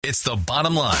It's The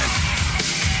Bottom Line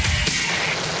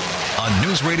on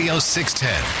News Radio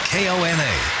 610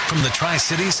 KONA. From the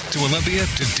Tri-Cities to Olympia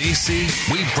to D.C.,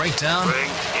 we break down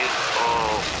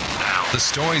the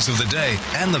stories of the day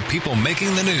and the people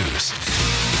making the news.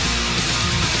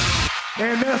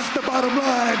 And that's the bottom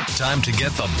line. Time to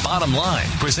get the bottom line.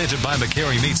 Presented by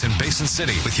McCary Meats in Basin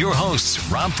City with your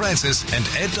hosts, Rob Francis and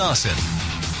Ed Dawson.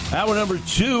 Hour number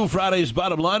 2, Friday's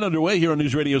Bottom Line, underway here on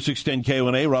News Radio 610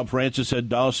 KONA. Rob Francis, Ed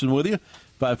Dawson with you.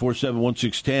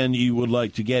 547-1610, you would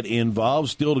like to get involved.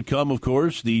 Still to come, of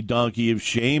course, the Donkey of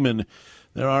Shame, and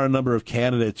there are a number of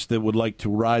candidates that would like to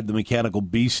ride the mechanical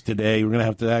beast today. We're going to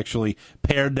have to actually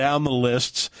pare down the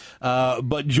lists.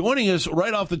 But joining us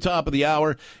right off the top of the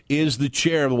hour is the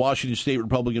chair of the Washington State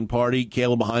Republican Party,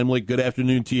 Caleb Heimlich. Good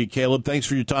afternoon to you, Caleb. Thanks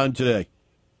for your time today.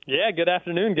 Yeah, good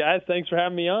afternoon, guys. Thanks for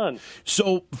having me on.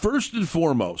 So, first and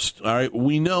foremost, all right,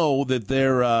 we know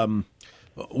that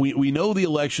we know the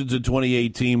elections in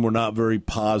 2018 were not very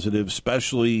positive,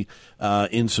 especially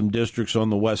in some districts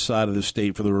on the west side of the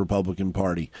state for the Republican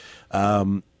Party.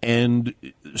 And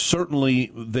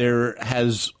certainly there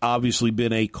has obviously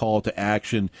been a call to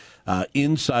action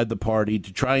inside the party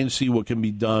to try and see what can be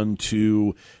done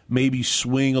to maybe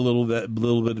swing a little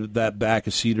bit of that back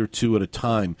a seat or two at a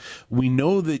time. We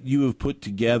know that you have put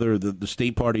together, the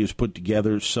state party has put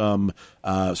together some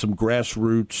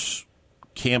grassroots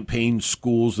campaign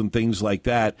schools and things like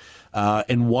that,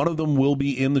 and one of them will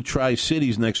be in the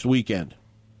Tri-Cities next weekend.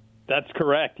 That's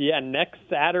correct. Yeah, next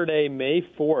Saturday, May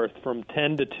 4th, from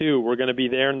 10 to 2, we're going to be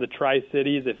there in the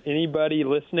Tri-Cities. If anybody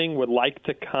listening would like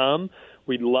to come,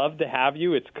 we'd love to have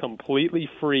you. It's completely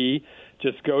free.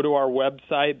 Just go to our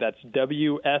website, that's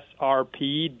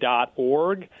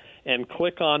WSRP.org, and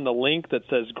click on the link that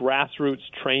says Grassroots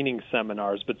Training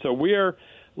Seminars. But so we're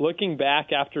looking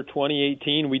back after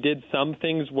 2018, we did some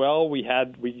things well. We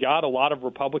got a lot of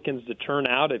Republicans to turn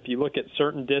out. If you look at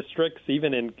certain districts,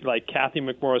 even in like Kathy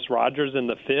McMorris Rogers in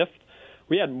the 5th,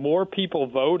 we had more people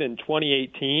vote in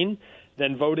 2018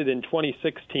 than voted in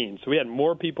 2016. So we had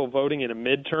more people voting in a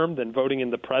midterm than voting in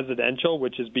the presidential,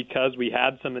 which is because we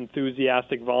had some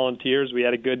enthusiastic volunteers. We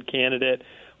had a good candidate.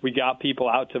 We got people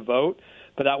out to vote.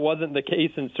 But that wasn't the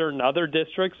case in certain other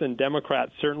districts, and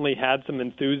Democrats certainly had some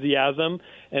enthusiasm.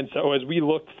 And so as we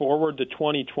look forward to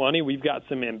 2020, we've got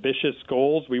some ambitious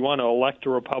goals. We want to elect a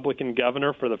Republican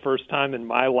governor for the first time in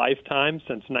my lifetime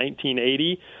since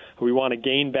 1980. We want to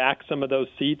gain back some of those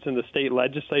seats in the state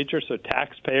legislature so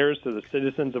taxpayers, so the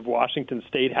citizens of Washington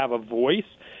State have a voice.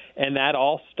 And that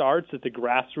all starts at the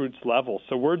grassroots level.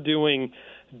 So we're doing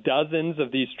dozens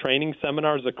of these training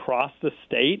seminars across the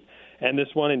state. And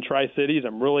this one in Tri-Cities,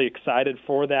 I'm really excited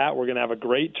for that. We're going to have a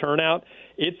great turnout.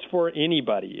 It's for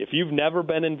anybody. If you've never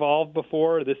been involved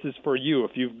before, this is for you.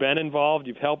 If you've been involved,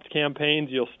 you've helped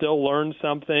campaigns, you'll still learn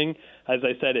something. As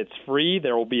I said, it's free.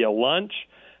 There will be a lunch.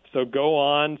 So go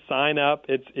on, sign up.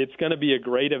 It's going to be a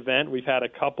great event. We've had a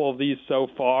couple of these so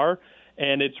far.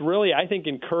 And it's really, I think,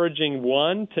 encouraging,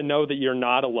 one, to know that you're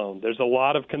not alone. There's a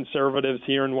lot of conservatives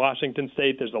here in Washington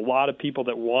State. There's a lot of people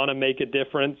that want to make a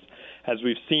difference. As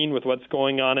we've seen with what's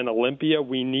going on in Olympia,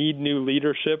 we need new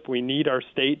leadership. We need our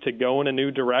state to go in a new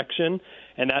direction,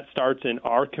 and that starts in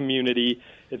our community.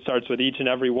 It starts with each and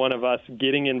every one of us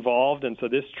getting involved, and so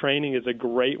this training is a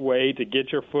great way to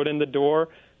get your foot in the door,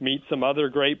 meet some other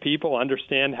great people,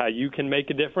 understand how you can make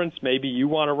a difference. Maybe you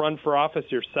want to run for office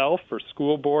yourself, for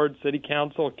school board, city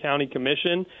council, county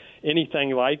commission,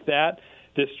 anything like that.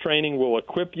 This training will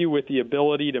equip you with the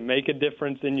ability to make a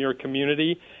difference in your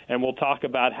community, and we'll talk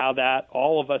about how that,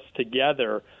 all of us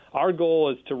together, our goal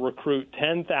is to recruit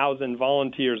 10,000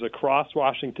 volunteers across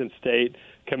Washington State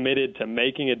committed to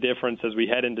making a difference as we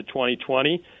head into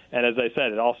 2020. And as I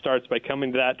said, it all starts by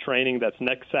coming to that training. That's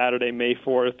next Saturday, May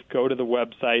 4th. Go to the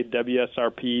website,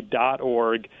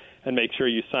 WSRP.org, and make sure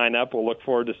you sign up. We'll look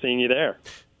forward to seeing you there.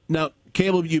 Now,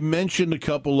 Caleb, you mentioned a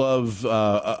couple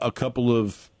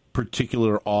of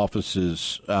particular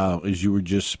offices as you were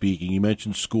just speaking. You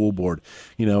mentioned school board.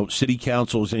 You know, city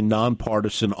council is a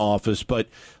nonpartisan office, but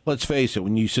let's face it,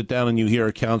 when you sit down and you hear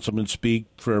a councilman speak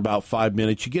for about 5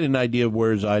 minutes, you get an idea of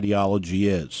where his ideology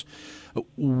is.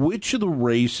 Which of the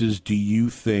races do you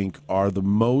think are the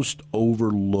most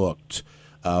overlooked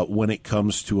when it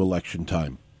comes to election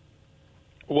time?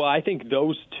 Well, I think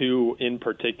those two in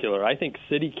particular. I think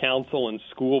city council and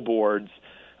school boards,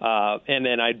 and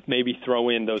then I'd maybe throw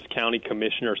in those county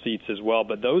commissioner seats as well.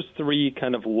 But those three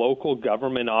kind of local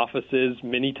government offices,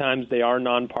 many times they are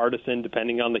nonpartisan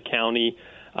depending on the county,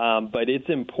 but it's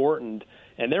important.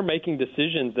 and they're making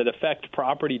decisions that affect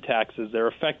property taxes. They're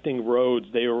affecting roads.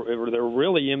 They're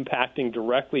really impacting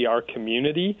directly our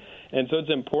community. And so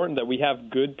it's important that we have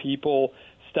good people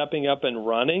stepping up and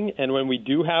running. And when we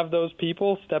do have those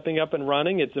people stepping up and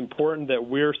running, it's important that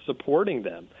we're supporting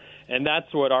them. And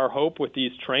that's what our hope with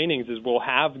these trainings is. We'll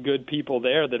have good people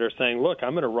there that are saying, look,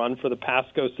 I'm going to run for the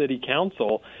Pasco City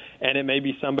Council. And it may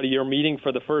be somebody you're meeting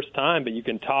for the first time, but you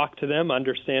can talk to them,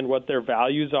 understand what their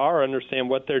values are, understand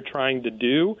what they're trying to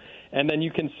do, and then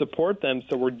you can support them.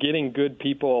 So we're getting good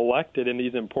people elected in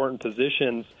these important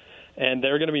positions, and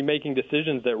they're going to be making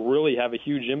decisions that really have a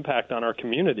huge impact on our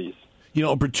communities. You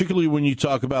know, particularly when you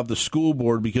talk about the school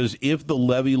board, because if the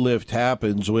levy lift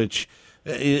happens, which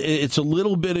it's a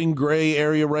little bit in gray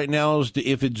area right now as to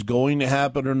if it's going to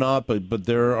happen or not, but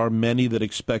there are many that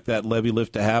expect that levy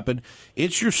lift to happen.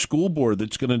 It's your school board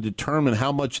that's going to determine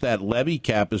how much that levy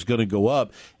cap is going to go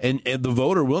up, and the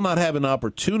voter will not have an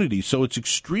opportunity. So it's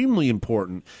extremely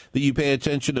important that you pay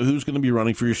attention to who's going to be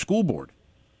running for your school board.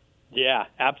 Yeah,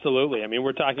 absolutely. I mean,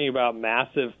 we're talking about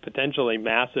potentially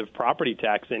massive property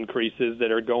tax increases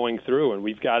that are going through, and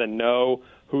we've got to know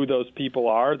who those people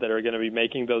are that are going to be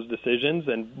making those decisions,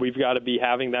 and we've got to be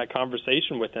having that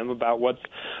conversation with them about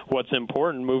what's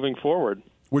important moving forward.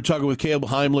 We're talking with Caleb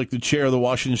Heimlich, the chair of the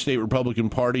Washington State Republican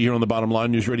Party, here on the Bottom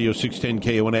Line News Radio 610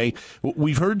 KONA.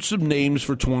 We've heard some names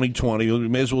for 2020. We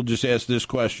may as well just ask this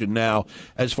question now.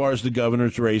 As far as the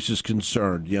governor's race is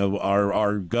concerned, you know,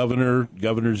 our Governor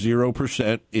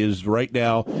 0%, is right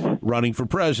now running for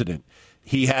president.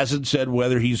 He hasn't said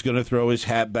whether he's going to throw his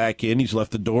hat back in. He's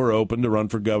left the door open to run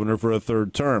for governor for a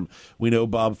third term. We know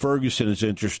Bob Ferguson is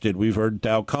interested. We've heard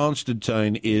Dow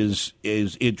Constantine is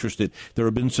interested. There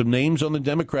have been some names on the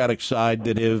Democratic side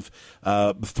that have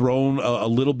thrown a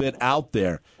little bit out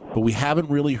there, but we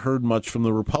haven't really heard much from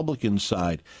the Republican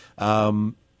side.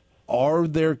 Are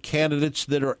there candidates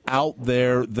that are out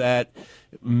there that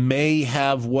may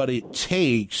have what it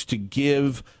takes to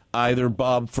give either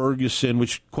Bob Ferguson,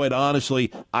 which quite honestly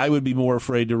I would be more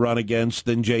afraid to run against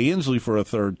than Jay Inslee for a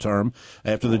third term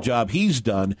after the job he's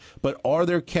done, but are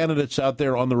there candidates out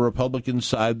there on the Republican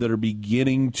side that are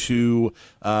beginning to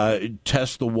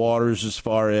test the waters as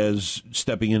far as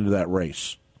stepping into that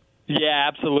race? Yeah,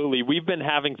 absolutely. We've been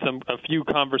having a few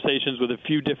conversations with a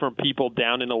few different people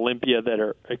down in Olympia that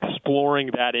are exploring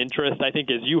that interest. I think,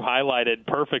 as you highlighted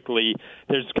perfectly,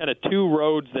 there's kind of two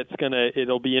roads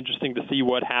it'll be interesting to see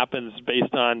what happens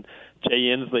based on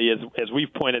Jay Inslee. As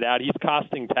we've pointed out, he's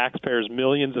costing taxpayers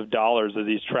millions of dollars as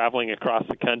he's traveling across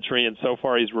the country, and so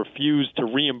far he's refused to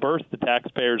reimburse the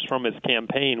taxpayers from his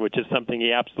campaign, which is something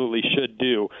he absolutely should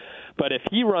do. But if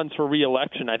he runs for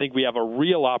re-election, I think we have a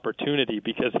real opportunity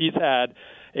because he's had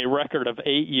a record of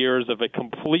 8 years of a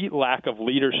complete lack of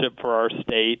leadership for our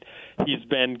state. He's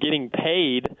been getting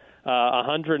paid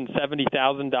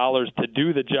 $170,000 to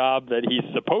do the job that he's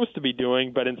supposed to be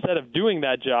doing, but instead of doing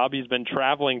that job, he's been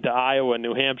traveling to Iowa,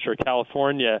 New Hampshire,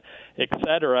 California, et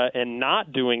cetera, and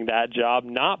not doing that job,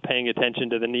 not paying attention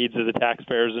to the needs of the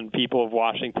taxpayers and people of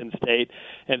Washington State.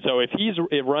 And so if he's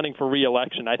running for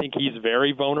re-election, I think he's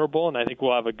very vulnerable, and I think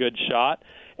we'll have a good shot.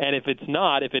 And if it's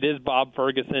not, if it is Bob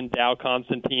Ferguson, Dow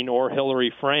Constantine, or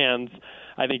Hillary Franz,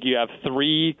 I think you have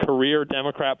three career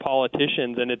Democrat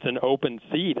politicians, and it's an open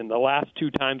seat. And the last two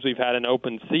times we've had an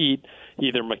open seat,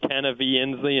 either McKenna v.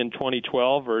 Inslee in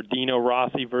 2012 or Dino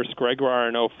Rossi versus Gregoire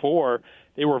in 2004,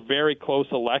 they were very close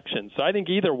elections. So I think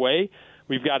either way,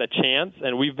 we've got a chance,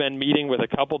 and we've been meeting with a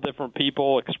couple different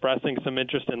people expressing some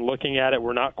interest in looking at it.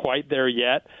 We're not quite there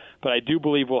yet, but I do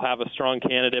believe we'll have a strong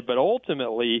candidate. But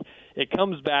ultimately, it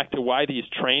comes back to why these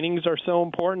trainings are so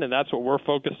important, and that's what we're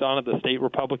focused on at the State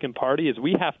Republican Party, is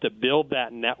we have to build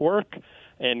that network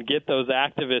and get those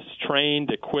activists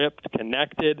trained, equipped,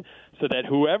 connected, so that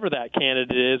whoever that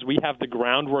candidate is, we have the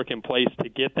groundwork in place to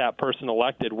get that person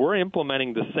elected. We're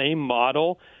implementing the same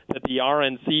model that the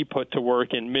RNC put to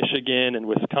work in Michigan and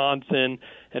Wisconsin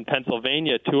and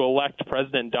Pennsylvania to elect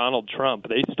President Donald Trump.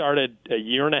 They started a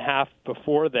year and a half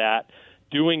before that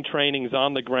doing trainings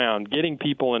on the ground, getting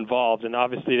people involved, and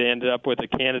obviously they ended up with a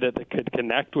candidate that could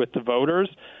connect with the voters.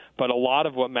 But a lot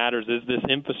of what matters is this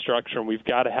infrastructure, and we've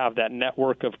got to have that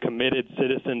network of committed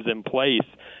citizens in place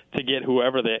to get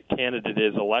whoever that candidate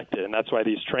is elected, and that's why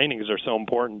these trainings are so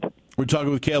important. We're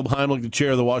talking with Caleb Heimlich, the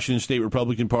chair of the Washington State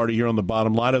Republican Party, here on the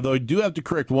Bottom Line. Although I do have to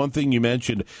correct one thing you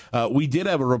mentioned. We did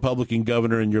have a Republican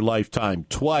governor in your lifetime,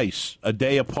 twice, a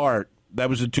day apart. That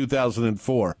was in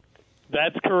 2004.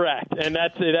 That's correct, and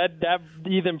that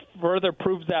even further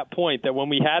proves that point, that when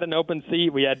we had an open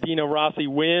seat, we had Dino Rossi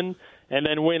win, and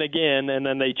then win again, and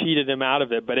then they cheated him out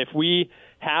of it. But if we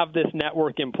have this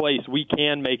network in place, we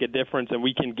can make a difference, and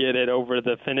we can get it over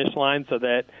the finish line so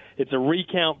that it's a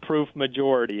recount-proof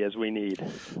majority as we need. I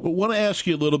want to ask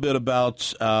you a little bit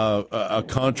about a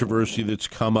controversy that's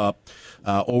come up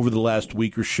over the last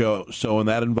week or so, and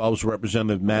that involves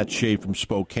Representative Matt Shea from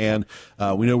Spokane.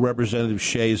 We know Representative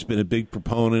Shea has been a big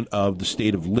proponent of the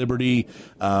state of liberty,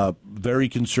 very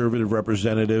conservative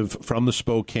representative from the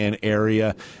Spokane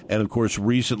area, and of course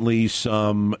recently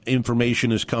some information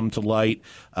has come to light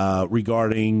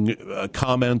regarding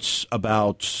comments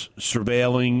about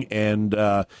surveilling and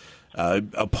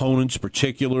opponents,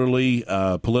 particularly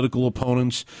political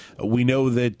opponents. We know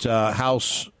that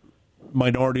House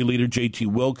Minority Leader J.T.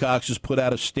 Wilcox has put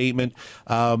out a statement.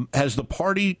 Has the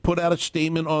party put out a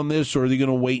statement on this, or are they going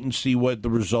to wait and see what the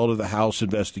result of the House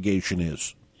investigation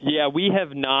is? Yeah, we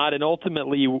have not, and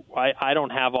ultimately I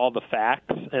don't have all the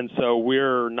facts, and so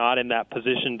we're not in that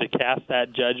position to cast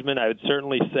that judgment. I would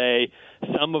certainly say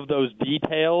some of those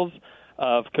details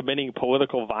of committing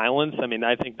political violence, I mean,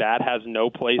 I think that has no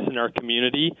place in our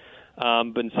community.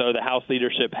 And so the House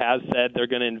leadership has said they're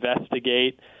going to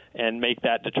investigate and make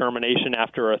that determination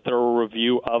after a thorough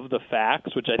review of the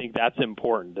facts, which I think that's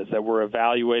important, is that we're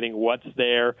evaluating what's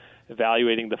there,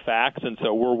 evaluating the facts, and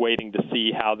so we're waiting to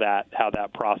see how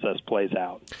that process plays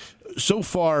out. So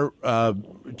far,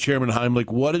 Chairman Heimlich,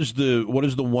 what is the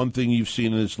one thing you've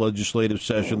seen in this legislative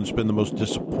session that's been the most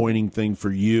disappointing thing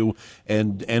for you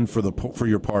and for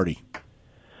your party?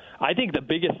 I think the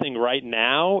biggest thing right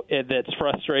now that's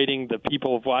frustrating the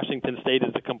people of Washington State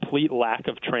is the complete lack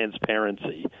of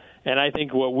transparency. And I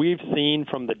think what we've seen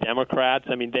from the Democrats,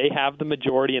 I mean, they have the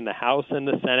majority in the House and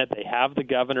the Senate. They have the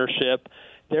governorship.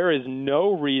 There is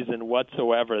no reason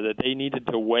whatsoever that they needed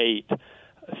to wait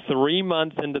 3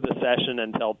 months into the session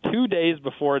until 2 days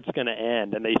before it's going to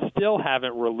end, and they still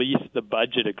haven't released the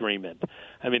budget agreement.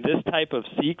 I mean, this type of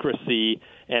secrecy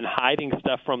and hiding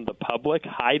stuff from the public,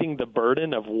 hiding the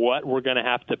burden of what we're going to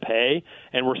have to pay,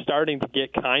 and we're starting to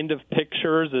get kind of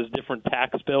pictures as different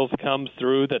tax bills come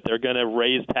through that they're going to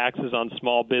raise taxes on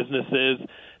small businesses,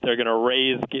 they're going to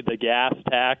raise the gas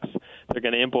tax, they're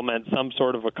going to implement some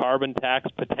sort of a carbon tax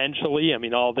potentially. I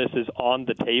mean, all this is on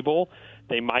the table.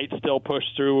 They might still push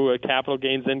through a capital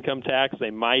gains income tax.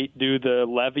 They might do the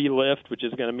levy lift, which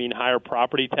is going to mean higher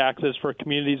property taxes for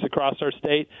communities across our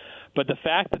state. But the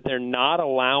fact that they're not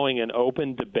allowing an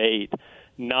open debate,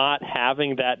 not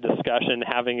having that discussion,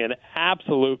 having an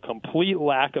absolute complete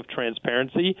lack of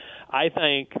transparency, I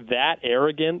think that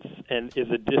arrogance is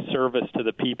a disservice to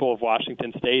the people of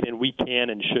Washington State, and we can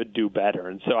and should do better.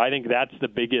 And so I think that's the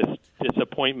biggest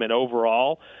disappointment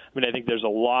overall. I mean, I think there's a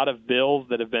lot of bills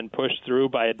that have been pushed through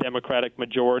by a Democratic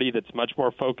majority that's much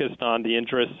more focused on the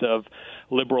interests of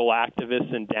liberal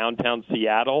activists in downtown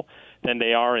Seattle than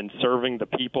they are in serving the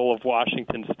people of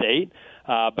Washington State.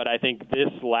 But I think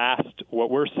what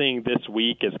we're seeing this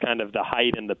week is kind of the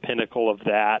height and the pinnacle of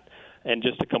that, and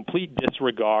just a complete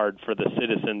disregard for the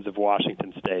citizens of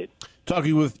Washington State.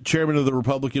 Talking with Chairman of the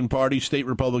Republican Party, State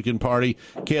Republican Party,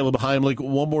 Caleb Heimlich.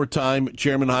 One more time,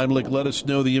 Chairman Heimlich, let us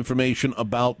know the information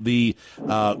about the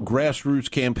grassroots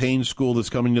campaign school that's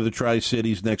coming to the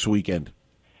Tri-Cities next weekend.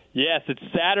 Yes, it's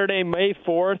Saturday, May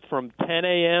 4th from 10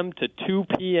 a.m. to 2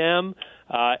 p.m.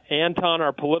 Anton,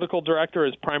 our political director,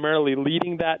 is primarily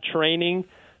leading that training.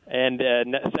 And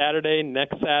next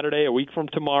Saturday, a week from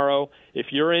tomorrow, if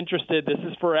you're interested, this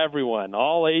is for everyone,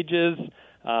 all ages,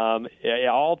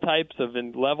 all types of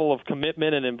level of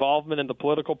commitment and involvement in the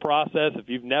political process. If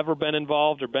you've never been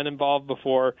involved or been involved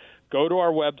before, go to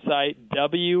our website,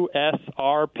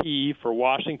 WSRP for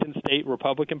Washington State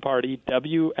Republican Party,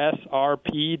 WSRP.org.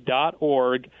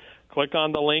 Click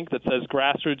on the link that says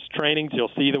Grassroots Trainings.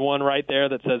 You'll see the one right there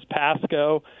that says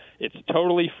PASCO. It's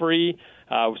totally free.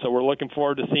 So we're looking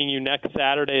forward to seeing you next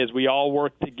Saturday as we all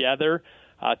work together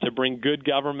to bring good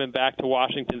government back to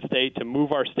Washington State, to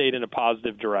move our state in a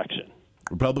positive direction.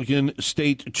 Republican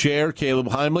State Chair Caleb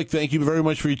Heimlich, thank you very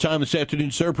much for your time this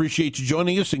afternoon, sir. Appreciate you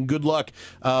joining us, and good luck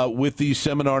with the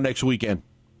seminar next weekend.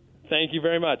 Thank you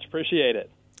very much. Appreciate it.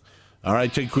 All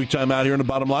right, take a quick time out here on the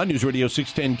Bottom Line, News Radio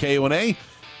 610 KONA.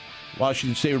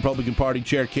 Washington State Republican Party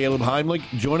Chair Caleb Heimlich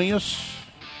joining us.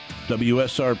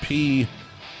 WSRP.org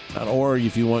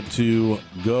if you want to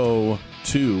go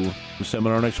to the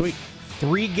seminar next week.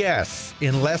 3 guests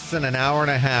in less than an hour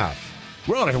and a half.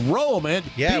 We're on a roll, man.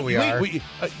 Yeah, we are. You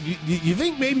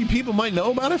think maybe people might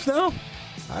know about us now?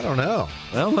 I don't know.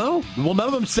 Well, none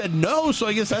of them said no, so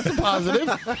I guess that's a positive.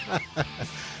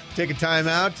 Take a time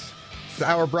out. This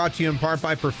hour brought to you in part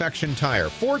by Perfection Tire.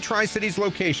 4 Tri-Cities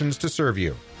locations to serve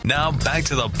you. Now back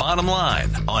to the bottom line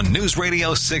on News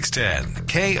Radio 610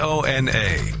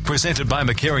 KONA. Presented by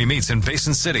McCary Meats in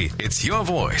Basin City. It's your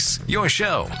voice, your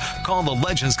show. Call the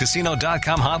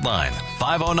legendscasino.com hotline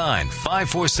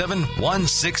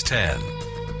 509-547-1610.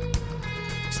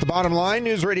 It's the bottom line.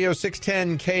 News Radio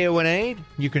 610 KONA.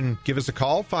 You can give us a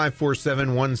call,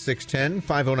 547-1610,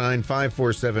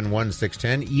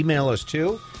 509-547-1610. Email us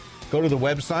too. Go to the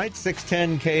website,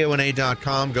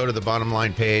 610kona.com. Go to the bottom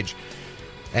line page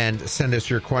and send us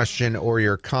your question or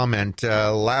your comment.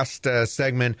 Last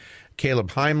segment,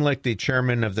 Caleb Heimlich, the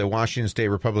chairman of the Washington State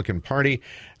Republican Party.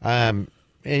 And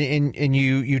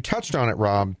you touched on it,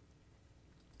 Rob.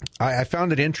 I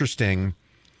found it interesting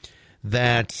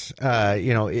that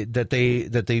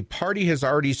that the party has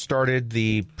already started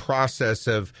the process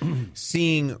of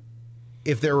seeing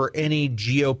if there were any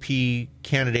GOP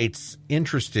candidates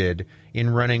interested in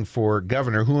running for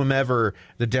governor, whomever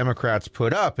the Democrats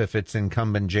put up, if it's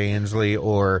incumbent Jay Inslee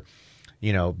or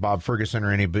Bob Ferguson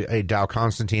or Dow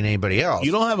Constantine, anybody else.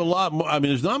 You don't have a lot more. I mean,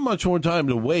 there's not much more time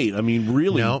to wait. I mean,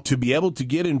 really, to be able to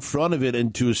get in front of it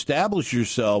and to establish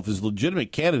yourself as a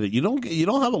legitimate candidate, you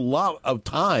don't have a lot of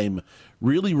time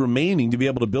really remaining to be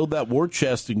able to build that war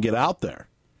chest and get out there.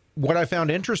 What I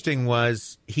found interesting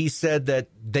was he said that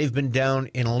they've been down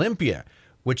in Olympia,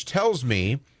 which tells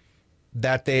me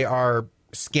that they are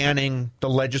scanning the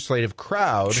legislative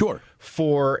crowd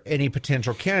for any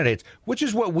potential candidates, which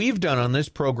is what we've done on this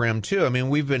program too. I mean,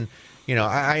 we've been,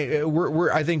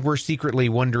 I think we're secretly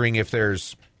wondering if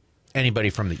there's anybody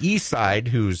from the east side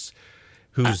who's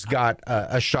got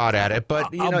a shot at it. But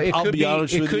it could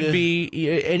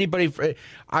be anybody.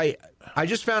 I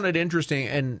just found it interesting,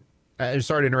 and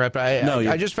sorry to interrupt.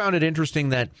 I just found it interesting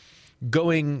that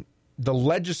going the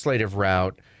legislative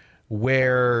route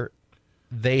where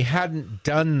they hadn't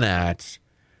done that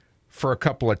for a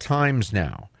couple of times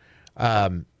now.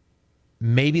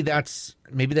 Maybe that's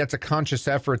a conscious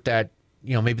effort that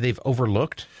maybe they've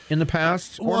overlooked in the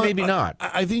past, or maybe not.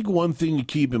 I think one thing to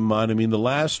keep in mind. I mean, the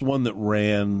last one that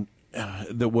ran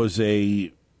that was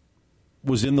in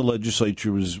the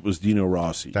legislature was Dino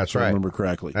Rossi. That's right. If I remember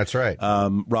correctly. That's right.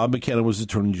 Rob McKenna was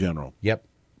Attorney General. Yep.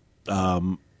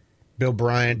 Bill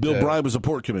Bryant was a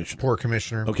port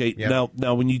commissioner. Okay, yep.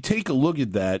 Now when you take a look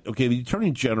at that, okay, the Attorney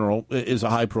General is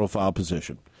a high-profile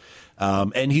position,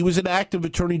 and he was an active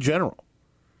Attorney General.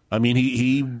 I mean,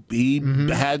 he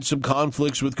had some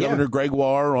conflicts with Governor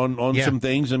Gregoire on some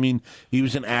things. I mean, he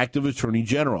was an active Attorney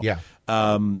General. Yeah.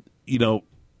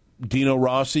 Dino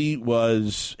Rossi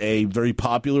was a very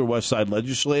popular West Side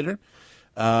legislator,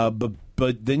 but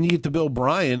then you get to Bill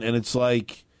Bryant, and it's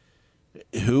like,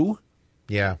 who?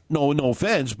 Yeah. No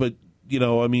offense, but,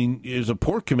 I mean, is a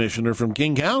port commissioner from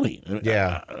King County.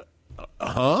 Yeah.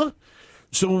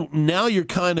 So now you're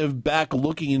kind of back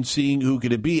looking and seeing who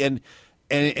could it be. And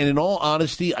in all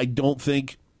honesty, I don't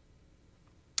think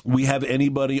we have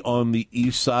anybody on the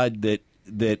east side that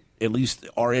at least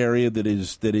our area that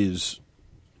is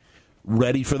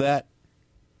ready for that.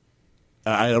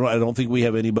 I don't think we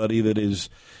have anybody that is,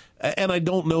 and I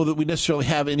don't know that we necessarily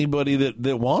have anybody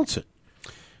that wants it.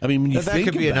 I mean, when you that think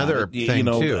could be about another it, thing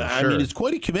too. Sure. I mean, it's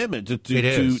quite a commitment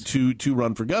to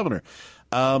run for governor.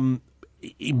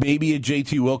 Maybe a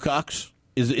JT Wilcox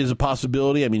is a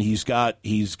possibility. I mean, he's got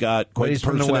quite the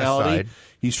personality.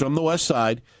 He's from the West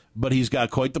Side, but he's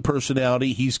got quite the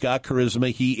personality. He's got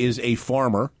charisma. He is a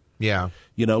farmer. Yeah.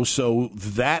 So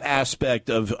that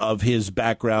aspect of his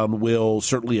background will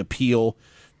certainly appeal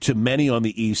to many on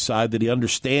the east side, that he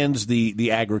understands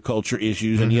the agriculture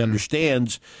issues and he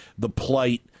understands the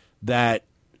plight that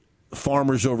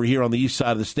farmers over here on the east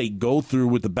side of the state go through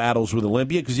with the battles with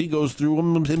Olympia, because he goes through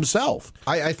them himself.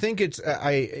 I think it's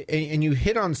and you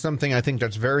hit on something I think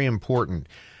that's very important.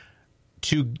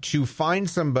 To find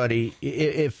somebody,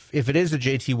 if it is a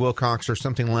JT Wilcox or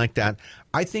something like that,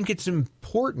 I think it's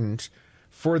important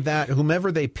for that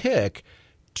whomever they pick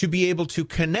to be able to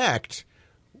connect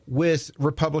with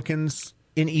Republicans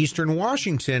in Eastern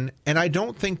Washington, and I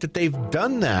don't think that they've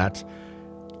done that.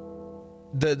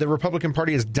 The Republican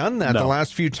Party has done that the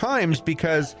last few times,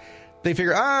 because they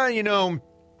figure,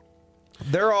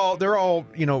 they're all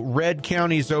red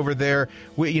counties over there.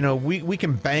 We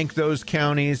can bank those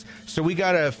counties, so we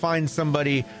got to find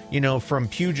somebody from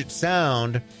Puget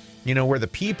Sound, where the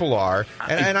people are.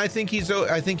 And I think not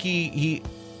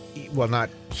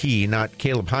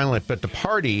Caleb Heimlich, but the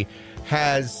party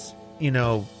has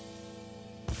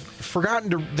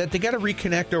forgotten that they got to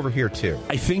reconnect over here too.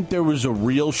 I think there was a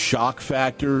real shock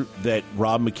factor that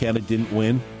Rob McKenna didn't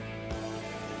win,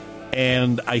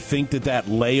 and I think that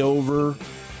layover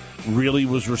really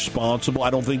was responsible. I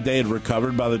don't think they had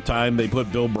recovered by the time they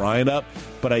put Bill Bryant up,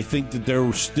 but I think that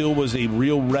there still was a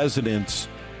real resonance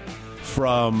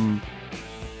from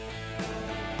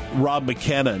Rob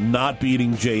McKenna not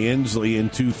beating Jay Inslee in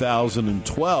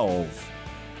 2012.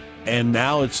 And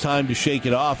now it's time to shake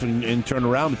it off and turn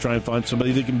around to try and find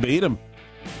somebody that can beat him.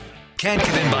 Can't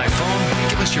get in by phone?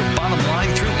 Give us your bottom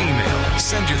line through email.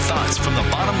 Send your thoughts from the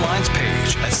Bottom Lines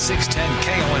page at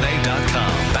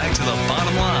 610KONA.com. Back to the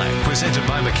Bottom Line, presented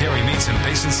by McCary Meats in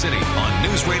Basin City on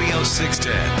News Radio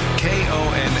 610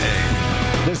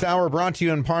 KONA. This hour brought to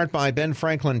you in part by Ben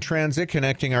Franklin Transit,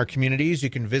 connecting our communities.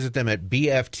 You can visit them at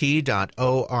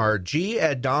bft.org.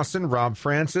 Ed Dawson, Rob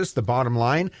Francis, The Bottom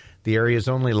Line, the area's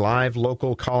only live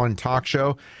local call-in talk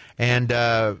show. And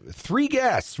 3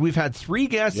 guests. We've had 3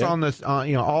 guests on this,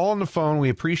 all on the phone. We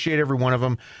appreciate every one of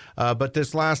them. But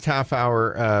this last half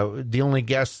hour, the only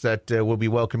guest that we'll be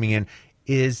welcoming in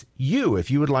is you.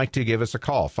 If you would like to give us a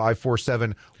call,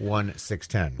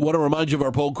 547-1610. Want to remind you of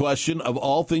our poll question. Of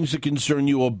all things that concern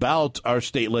you about our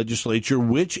state legislature,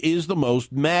 which is the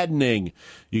most maddening?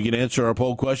 You can answer our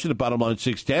poll question at Bottom Line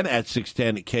 610 at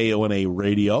 610 KONA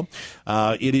Radio.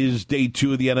 It is day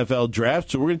 2 of the NFL draft,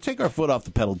 so we're going to take our foot off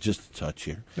the pedal just a touch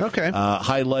here. Okay.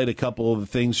 Highlight a couple of the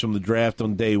things from the draft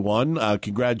on day 1.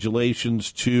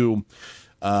 Congratulations to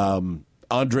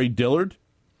Andre Dillard,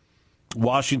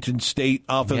 Washington State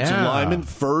offensive lineman,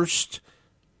 first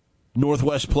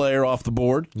Northwest player off the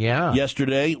board. Yeah.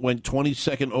 Yesterday, went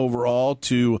 22nd overall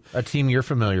to a team you're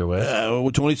familiar with.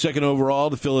 22nd overall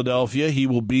to Philadelphia. He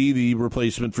will be the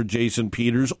replacement for Jason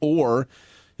Peters, or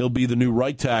he'll be the new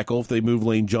right tackle if they move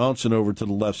Lane Johnson over to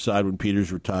the left side when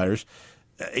Peters retires.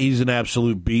 He's an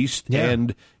absolute beast. Yeah.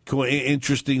 And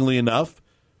interestingly enough,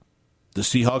 the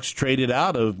Seahawks traded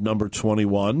out of number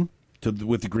 21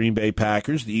 with the Green Bay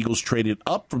Packers. The Eagles traded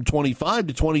up from 25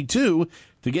 to 22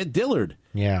 to get Dillard.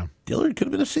 Yeah. Dillard could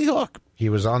have been a Seahawk. He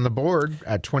was on the board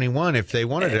at 21 if they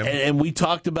wanted him. And we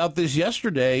talked about this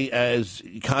yesterday as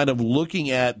kind of looking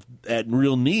at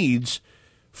real needs.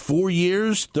 4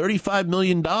 years, $35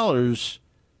 million.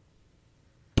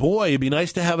 Boy, it'd be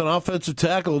nice to have an offensive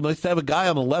tackle. Nice to have a guy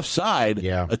on the left side.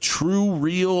 Yeah. A true,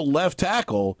 real left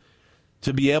tackle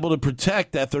to be able to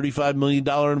protect that $35 million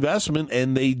investment,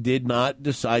 and they did not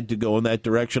decide to go in that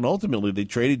direction ultimately. They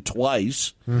traded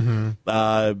twice. Mm-hmm.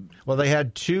 Well, they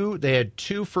had two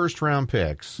first-round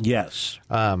picks. Yes.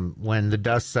 When the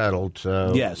dust settled.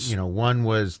 Yes. One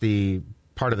was the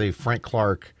part of the Frank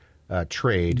Clark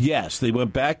trade. Yes, they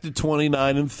went back to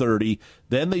 29 and 30.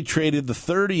 Then they traded the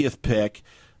 30th pick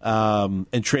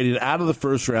and traded out of the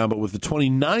first round, but with the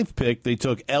 29th pick, they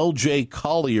took L.J.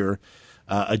 Collier,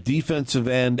 a defensive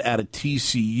end out of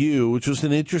TCU, which was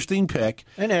an interesting pick.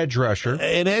 An edge rusher.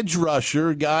 A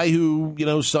guy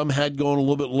who, some had going a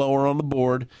little bit lower on the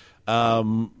board.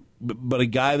 But a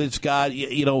guy that's got,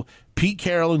 Pete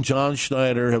Carroll and John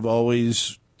Schneider have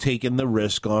always taken the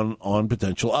risk on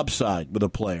potential upside with a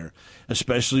player,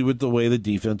 especially with the way the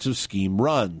defensive scheme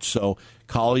runs. So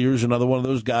Collier's another one of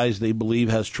those guys they believe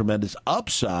has tremendous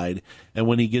upside. And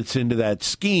when he gets into that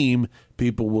scheme,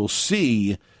 people will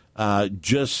see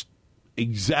just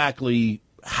exactly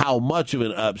how much of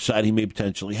an upside he may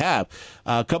potentially have.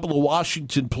 A couple of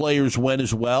Washington players went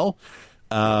as well,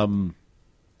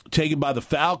 taken by the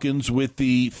Falcons with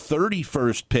the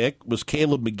 31st pick was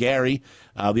Caleb McGarry,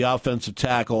 the offensive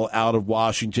tackle out of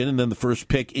Washington. And then the first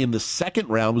pick in the second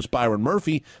round was Byron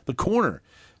Murphy, the corner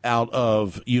out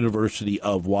of University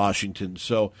of Washington.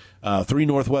 So 3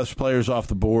 Northwest players off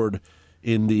the board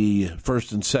in the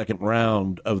first and second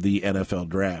round of the NFL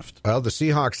draft. Well, the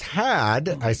Seahawks had,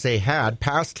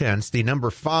 past tense, the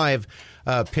number 5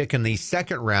 pick in the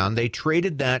second round. They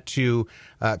traded that to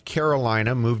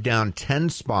Carolina, moved down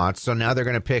 10 spots. So now they're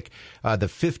going to pick the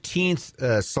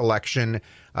 15th selection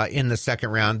in the second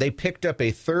round. They picked up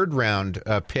a third round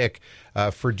pick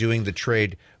for doing the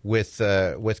trade with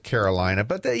Carolina.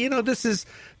 But this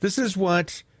is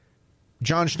what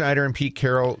John Schneider and Pete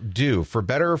Carroll do, for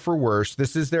better or for worse.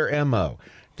 This is their MO.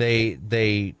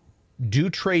 They do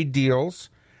trade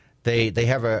deals. They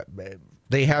have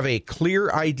a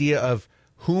clear idea of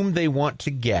whom they want to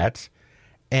get,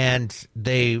 and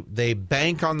they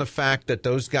bank on the fact that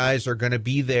those guys are going to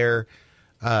be there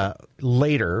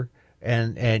later.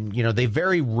 And they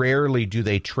very rarely do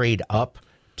they trade up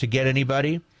to get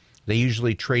anybody. They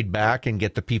usually trade back and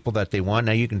get the people that they want.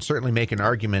 Now, you can certainly make an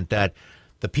argument that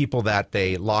the people that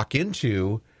they lock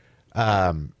into,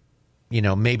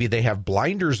 maybe they have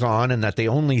blinders on and that they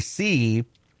only see,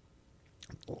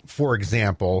 for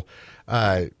example,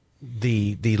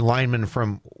 the lineman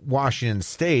from Washington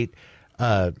State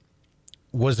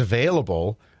was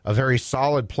available a very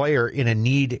solid player in a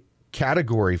need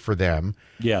category for them.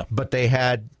 Yeah. But they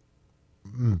had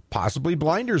possibly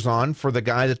blinders on for the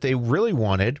guy that they really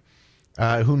wanted,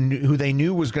 who they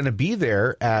knew was going to be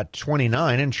there at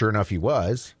 29, and sure enough, he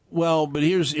was. Well, but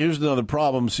here's another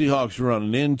problem Seahawks are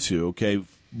running into, okay?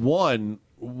 One,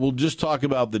 we'll just talk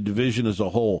about the division as a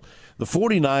whole. The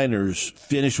 49ers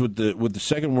finished with the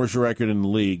second worst record in the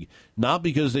league, not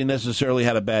because they necessarily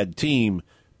had a bad team,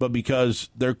 but because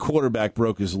their quarterback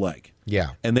broke his leg.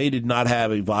 Yeah. And they did not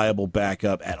have a viable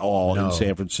backup at all in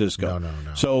San Francisco. No.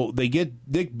 So they get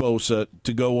Nick Bosa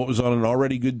to go what was on an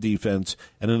already good defense,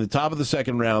 and in the top of the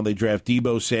second round, they draft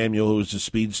Deebo Samuel, who is a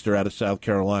speedster out of South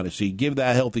Carolina. So you give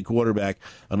that healthy quarterback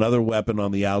another weapon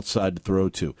on the outside to throw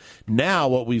to. Now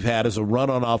what we've had is a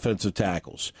run on offensive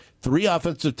tackles. 3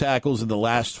 offensive tackles in the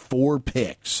last 4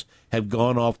 picks have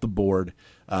gone off the board.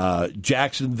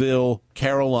 Jacksonville,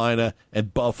 Carolina,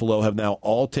 and Buffalo have now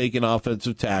all taken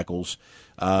offensive tackles.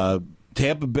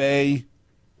 Tampa Bay,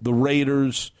 the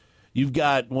Raiders, you've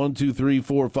got 1, 2, 3,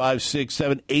 4, 5, 6,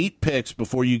 7, 8 picks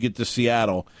before you get to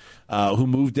Seattle, who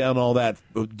moved down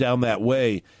that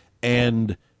way.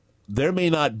 And there may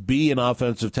not be an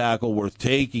offensive tackle worth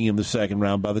taking in the second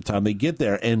round by the time they get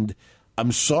there. And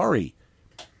I'm sorry.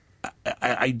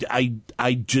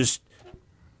 I just...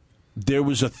 There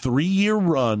was a 3-year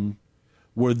run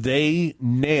where they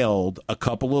nailed a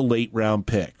couple of late-round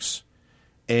picks,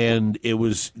 and it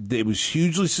was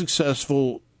hugely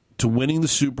successful to winning the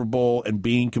Super Bowl and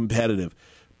being competitive.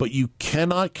 But you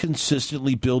cannot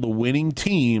consistently build a winning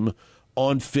team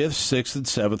on 5th, 6th, and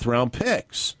 7th-round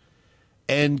picks.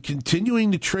 And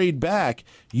continuing to trade back,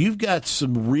 you've got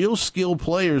some real skill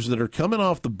players that are coming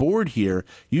off the board here.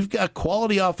 You've got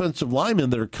quality offensive linemen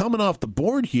that are coming off the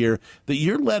board here that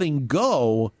you're letting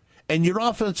go, and your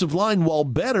offensive line, while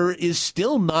better, is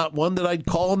still not one that I'd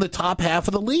call in the top half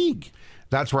of the league.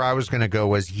 That's where I was going to go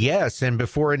was yes, and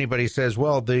before anybody says,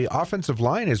 well, the offensive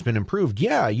line has been improved,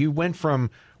 yeah, you went from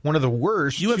one of the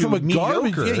worst. You went from a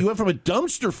garbage. Mediocre. Yeah, you went from a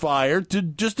dumpster fire to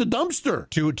just a dumpster.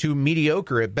 To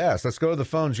mediocre at best. Let's go to the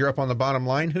phones. You're up on the bottom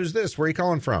line. Who's this? Where are you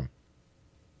calling from?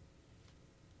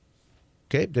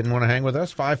 Okay, didn't want to hang with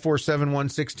us.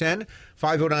 547-1610,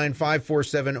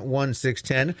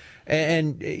 509-547-1610.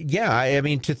 And yeah, I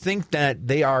mean, to think that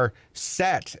they are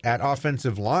set at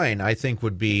offensive line, I think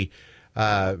would be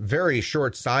very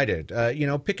short-sighted.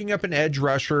 Picking up an edge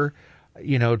rusher,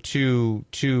 to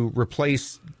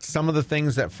replace some of the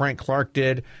things that Frank Clark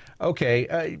did.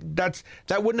 Okay, that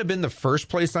wouldn't have been the first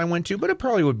place I went to, but it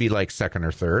probably would be like second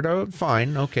or third. Oh,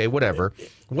 fine, okay, whatever.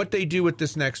 What they do with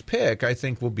this next pick, I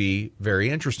think, will be very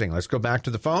interesting. Let's go back to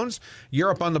the phones. You're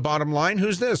up on the bottom line.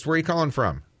 Who's this? Where are you calling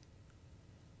from?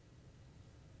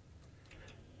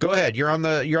 Go ahead. You're on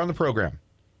the program.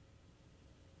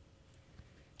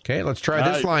 Okay, let's try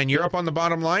this line. You're up on the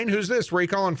bottom line. Who's this? Where are you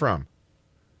calling from?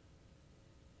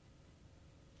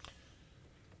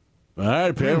 All right,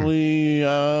 apparently,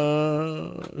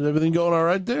 is everything going all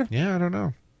right there? Yeah, I don't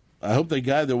know. I hope the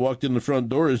guy that walked in the front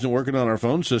door isn't working on our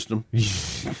phone system.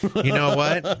 You know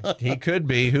what? He could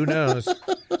be. Who knows?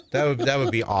 That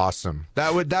would be awesome.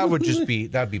 That'd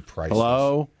be priceless.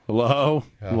 Hello? Oh,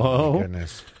 my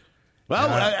goodness.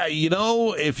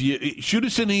 Well, if you shoot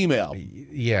us an email.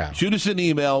 Yeah. Shoot us an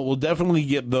email. We'll definitely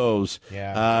get those.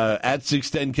 Yeah. At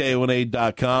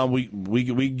 610KONA.com. We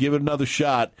can give it another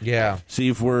shot. Yeah. See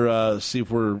if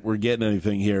we're getting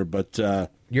anything here. But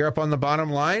you're up on the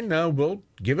bottom line? No, we'll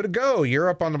give it a go. You're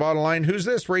up on the bottom line. Who's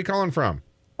this? Where are you calling from?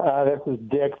 This is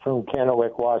Dick from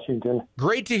Kennewick, Washington.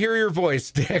 Great to hear your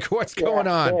voice, Dick. What's going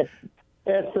on?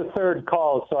 It's the third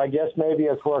call, so I guess maybe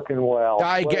it's working well.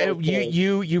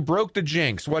 You broke the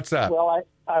jinx. What's up? Well,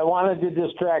 I wanted to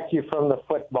distract you from the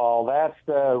football. That's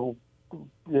the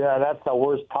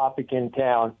worst topic in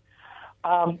town.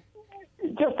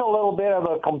 Just a little bit of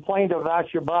a complaint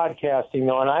about your broadcasting,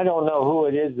 though, and I don't know who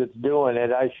it is that's doing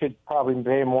it. I should probably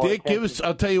pay more attention.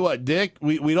 I'll tell you what, Dick,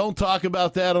 we don't talk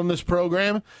about that on this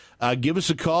program. Give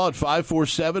us a call at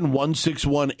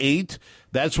 547-1618.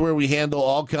 That's where we handle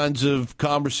all kinds of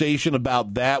conversation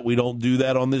about that. We don't do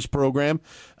that on this program.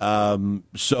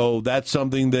 So that's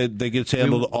something that gets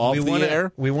handled off the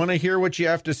air. We want to hear what you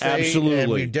have to say. Absolutely.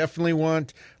 And we definitely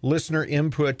want listener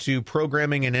input to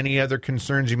programming and any other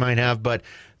concerns you might have. But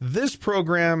this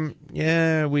program,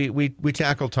 we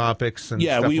tackle topics and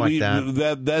stuff like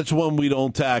that. That's one we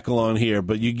don't tackle on here.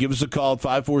 But you give us a call at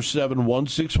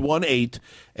 547-1618,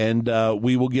 and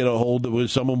we will get a hold of it.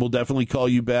 Someone will definitely call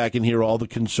you back and hear all the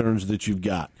concerns that you've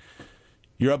got.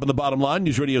 You're up on the bottom line.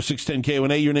 News Radio 610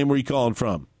 KONA. Your name, where are you calling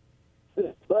from?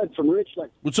 Bud from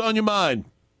Richland. What's on your mind?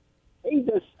 Hey,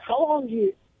 how long do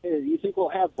you you think we'll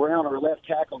have Brown or left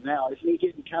tackle now? Isn't he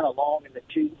getting kind of long in the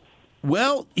tooth?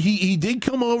 Well, he did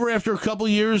come over after a couple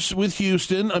years with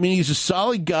Houston. I mean, he's a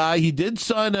solid guy. He did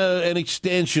sign an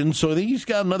extension, so I think he's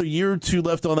got another year or two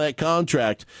left on that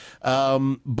contract.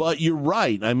 But you're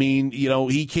right. I mean,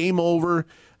 he came over.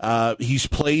 He's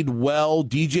played well.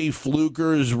 DJ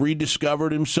Fluker has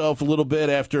rediscovered himself a little bit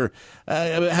after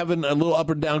having a little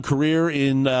up and down career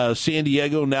in San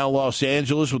Diego, now Los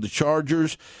Angeles with the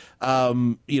Chargers.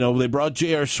 They brought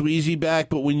J.R. Sweezy back,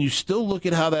 but when you still look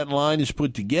at how that line is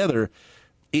put together,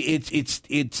 it's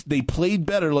they played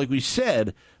better, like we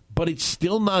said, but it's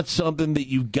still not something that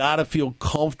you've got to feel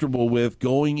comfortable with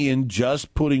going in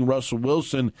just putting Russell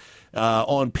Wilson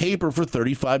on paper for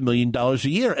 $35 million a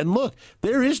year. And look,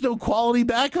 there is no quality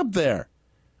backup there.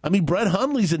 I mean, Brett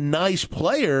Hundley's a nice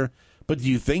player, but do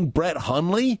you think Brett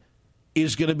Hundley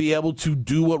is going to be able to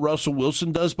do what Russell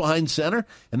Wilson does behind center?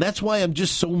 And that's why I'm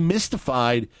just so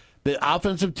mystified that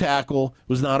offensive tackle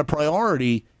was not a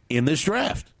priority in this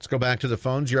draft. Let's go back to the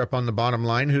phones. You're up on the bottom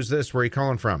line. Who's this? Where are you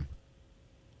calling from?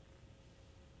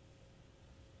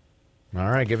 All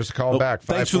right, give us a call back.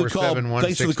 Thanks for the call.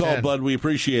 Thanks for the call, bud. We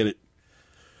appreciate it.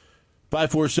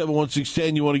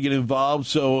 547-1610. You want to get involved?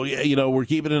 So we're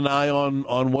keeping an eye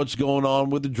on what's going on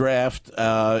with the draft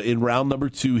in round number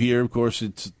 2 here. Of course,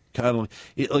 it's kind of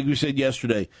like we said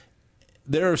yesterday.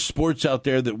 There are sports out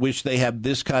there that wish they had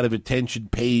this kind of attention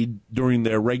paid during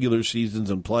their regular seasons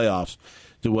and playoffs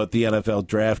to what the NFL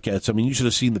draft gets. I mean, you should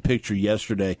have seen the picture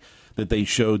yesterday that they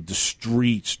showed the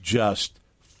streets just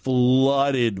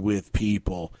flooded with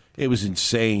people. It was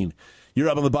insane. You're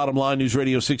up on the bottom line, News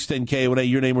Radio 610 KONA.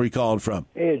 Your name, where are you calling from?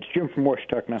 Hey, it's Jim from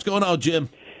Washington. What's going on, Jim?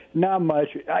 Not much.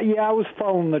 I was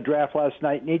following the draft last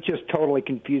night, and it just totally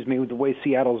confused me with the way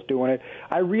Seattle's doing it.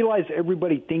 I realize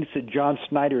everybody thinks that John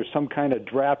Snyder is some kind of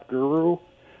draft guru,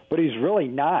 but he's really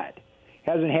not.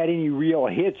 Hasn't had any real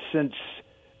hits since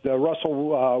the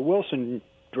Russell Wilson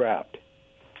draft.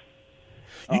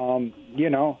 And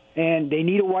they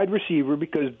need a wide receiver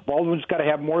because Baldwin's got to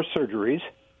have more surgeries.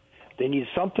 They need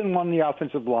something on the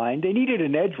offensive line. They needed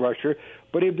an edge rusher,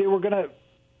 but if they were going to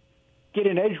get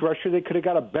an edge rusher, they could have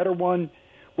got a better one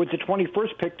with the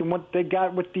 21st pick than what they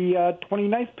got with the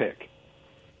 29th pick.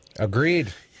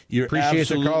 Agreed. You're Appreciate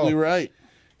absolutely the call. Right.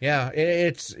 Yeah,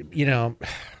 it's,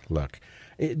 look,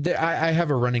 I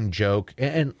have a running joke,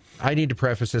 and I need to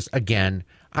preface this again.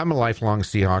 I'm a lifelong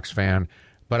Seahawks fan,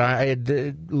 but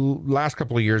the last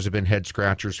couple of years have been head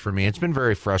scratchers for me. It's been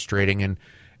very frustrating, and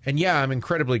yeah, I'm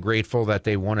incredibly grateful that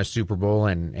they won a Super Bowl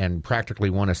and practically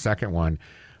won a second one.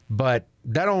 But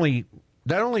that only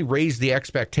raised the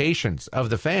expectations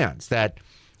of the fans that,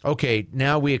 okay,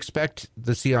 now we expect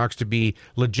the Seahawks to be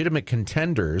legitimate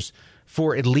contenders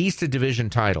for at least a division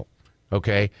title,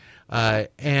 okay?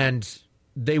 And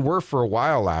they were for a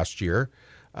while last year,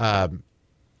 and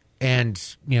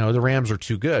the Rams are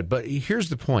too good. But here's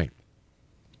the point,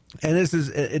 and this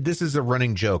is a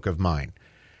running joke of mine.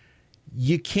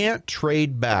 You can't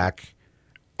trade back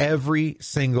every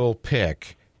single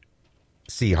pick,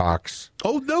 Seahawks.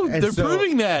 Oh no, they're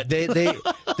proving that.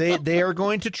 They are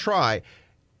going to try,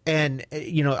 and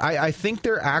I think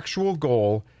their actual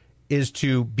goal is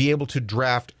to be able to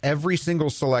draft every single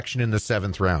selection in the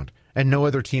 7th round, and no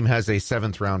other team has a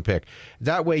 7th round pick.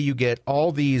 That way, you get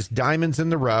all these diamonds in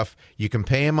the rough. You can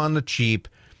pay them on the cheap,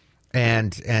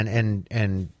 and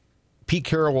Pete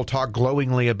Carroll will talk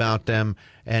glowingly about them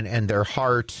and their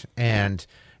heart and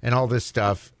all this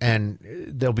stuff, and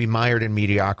they'll be mired in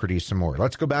mediocrity some more.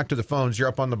 Let's go back to the phones. You're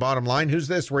up on the bottom line. Who's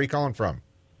this? Where are you calling from?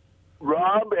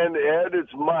 Rob and Ed,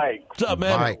 it's Mike. What's up,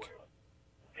 man? Mike.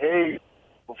 Hey,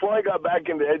 before I got back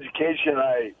into education,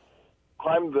 I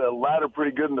climbed the ladder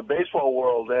pretty good in the baseball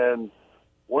world, and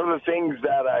one of the things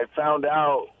that I found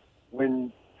out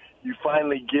when you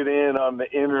finally get in on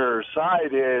the inner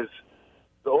side is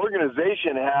the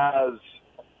organization has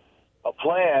a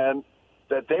plan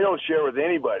that they don't share with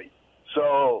anybody.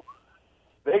 So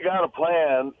they got a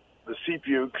plan, the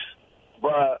Sea-Pukes,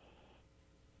 but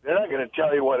they're not going to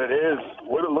tell you what it is.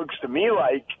 What it looks to me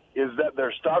like is that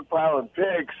they're stockpiling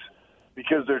picks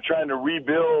because they're trying to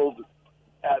rebuild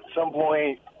at some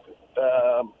point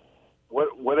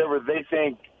whatever they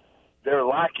think they're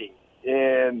lacking.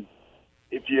 And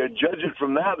if you judge it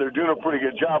from that, they're doing a pretty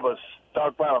good job of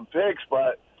stockpiling picks,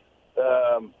 but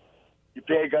you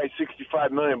pay a guy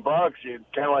 $65 million, you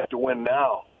kind of like to win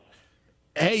now.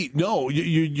 Hey, no,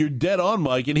 you're dead on,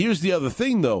 Mike. And here's the other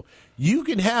thing, though. You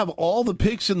can have all the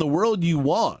picks in the world you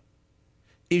want.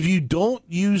 If you don't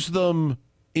use them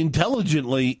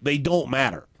intelligently, they don't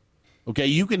matter. Okay,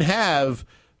 you can have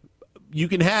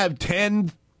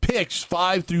 10 picks,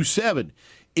 5 through 7.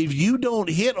 if you don't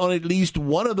hit on at least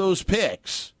one of those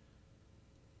picks,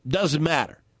 doesn't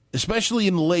matter, especially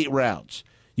in the late rounds.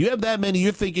 You have that many,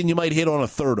 you're thinking you might hit on a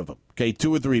third of them, okay,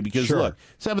 2 or 3, because look,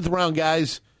 7th round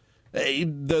guys,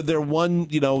 they're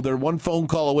one phone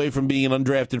call away from being an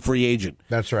undrafted free agent.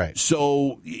 That's right.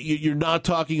 So you're not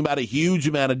talking about a huge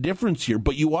amount of difference here,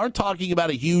 but you are talking about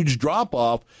a huge drop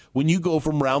off when you go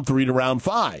from round 3 to round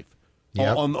 5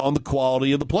 on the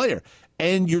quality of the player.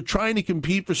 And you're trying to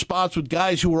compete for spots with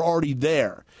guys who are already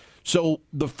there. So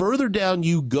the further down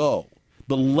you go,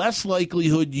 the less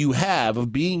likelihood you have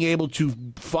of being able to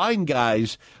find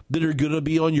guys that are going to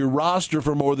be on your roster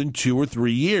for more than 2 or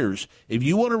 3 years. If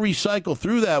you want to recycle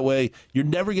through that way, you're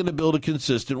never going to build a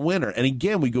consistent winner. And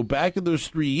again, we go back to those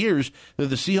 3 years that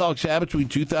the Seahawks had between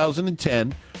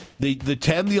 2010, the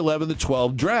 10, the 11, the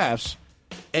 12 drafts,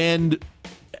 and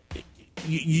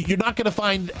you're not going to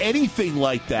find anything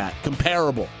like that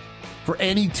comparable for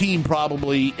any team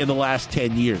probably in the last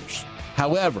 10 years.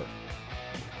 However,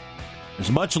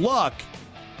 as much luck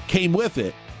came with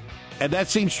it, and that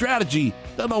same strategy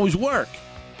doesn't always work.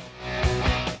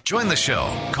 Join the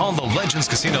show. Call the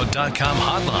LegendsCasino.com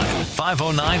hotline,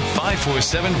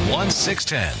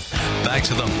 509-547-1610. Back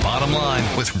to the bottom line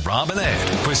with Rob and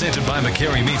Ed, presented by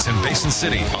McCary Meats in Basin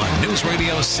City on News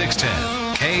Radio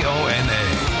 610,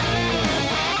 KONA.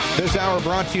 This hour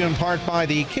brought to you in part by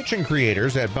the kitchen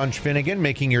creators at Bunch Finnegan,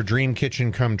 making your dream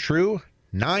kitchen come true.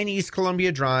 9 East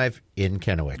Columbia Drive in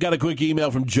Kennewick. Got a quick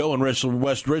email from Joe in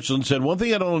West Richland. Said, one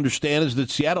thing I don't understand is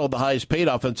that Seattle had the highest paid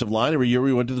offensive line every year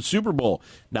we went to the Super Bowl.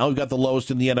 Now we've got the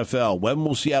lowest in the NFL. When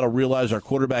will Seattle realize our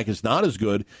quarterback is not as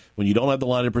good when you don't have the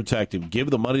line to protect him? Give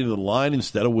the money to the line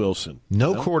instead of Wilson.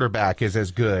 No quarterback is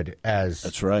as good as...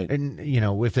 That's right. And,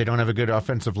 if they don't have a good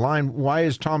offensive line, why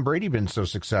has Tom Brady been so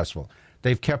successful?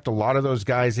 They've kept a lot of those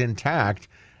guys intact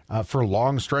for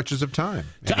long stretches of time.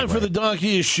 Time for the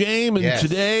Donkey of Shame, and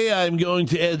today I'm going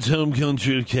to Ed's home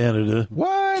country of Canada.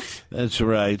 What? That's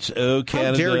right. Oh,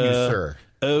 Canada. How dare you, sir?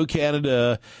 Oh,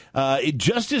 Canada.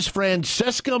 Justice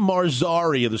Francesca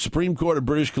Marzari of the Supreme Court of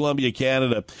British Columbia,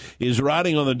 Canada, is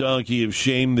riding on the Donkey of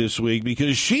Shame this week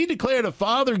because she declared a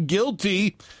father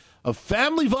guilty of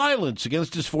family violence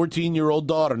against his 14-year-old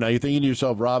daughter. Now, you're thinking to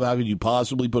yourself, Rob, how could you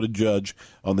possibly put a judge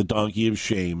on the Donkey of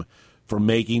Shame for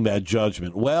making that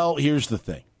judgment? Well, here's the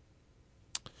thing.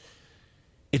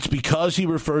 It's because he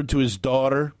referred to his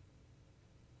daughter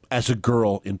as a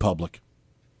girl in public.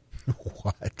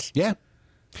 What? Yeah.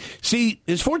 See,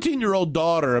 his 14-year-old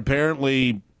daughter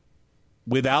apparently,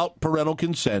 without parental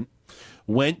consent,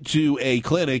 went to a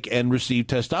clinic and received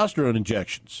testosterone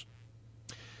injections.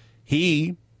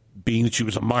 He, being that she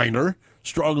was a minor,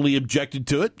 strongly objected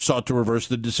to it, sought to reverse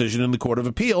the decision in the Court of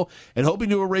Appeal, and hoping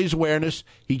to raise awareness,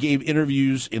 he gave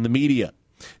interviews in the media.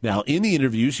 Now, in the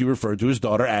interviews, he referred to his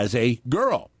daughter as a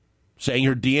girl, saying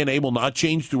her DNA will not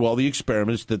change through all the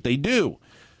experiments that they do.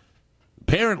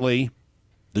 Apparently,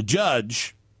 the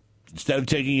judge, instead of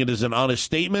taking it as an honest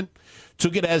statement,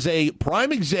 took it as a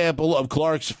prime example of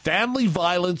Clark's family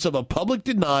violence of a public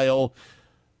denial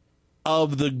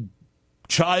of the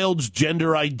child's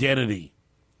gender identity.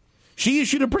 She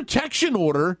issued a protection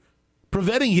order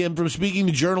preventing him from speaking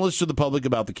to journalists or the public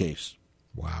about the case.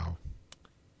 Wow.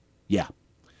 Yeah.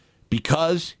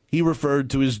 Because he referred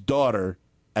to his daughter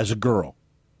as a girl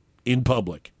in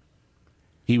public.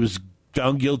 He was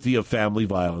found guilty of family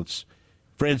violence.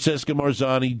 Francesca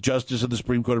Marzani, Justice of the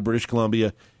Supreme Court of British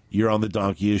Columbia, you're on the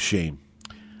Donkey of Shame.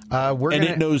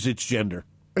 It knows its gender.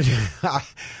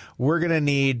 We're going to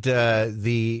need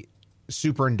the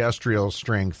super industrial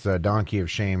strength Donkey of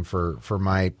Shame for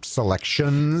my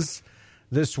selections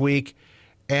this week.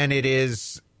 And it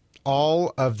is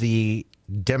all of the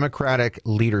Democratic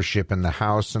leadership in the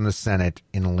House and the Senate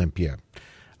in Olympia.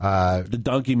 The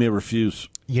donkey may refuse.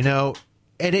 And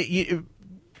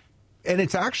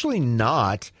it's actually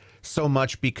not so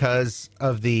much because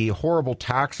of the horrible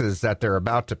taxes that they're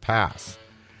about to pass.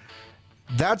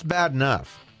 That's bad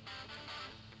enough.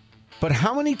 But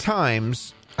how many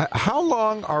times, how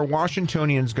long are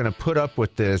Washingtonians going to put up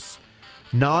with this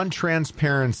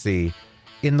non-transparency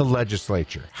in the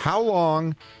legislature? How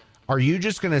long are you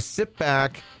just going to sit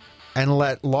back and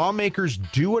let lawmakers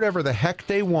do whatever the heck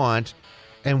they want,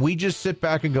 and we just sit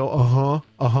back and go,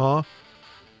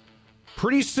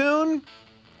 Pretty soon,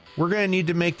 we're going to need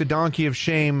to make the Donkey of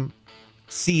Shame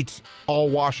seat all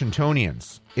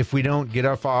Washingtonians if we don't get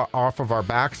off of our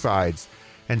backsides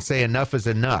and say enough is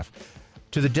enough.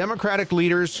 To the Democratic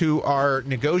leaders who are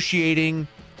negotiating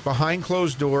behind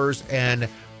closed doors and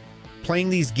playing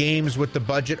these games with the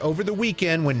budget over the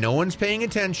weekend when no one's paying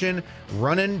attention,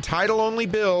 running title-only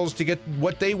bills to get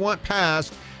what they want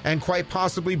passed, and quite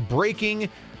possibly breaking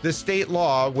the state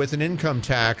law with an income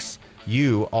tax,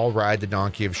 you all ride the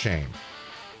donkey of shame.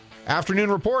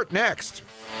 Afternoon Report next.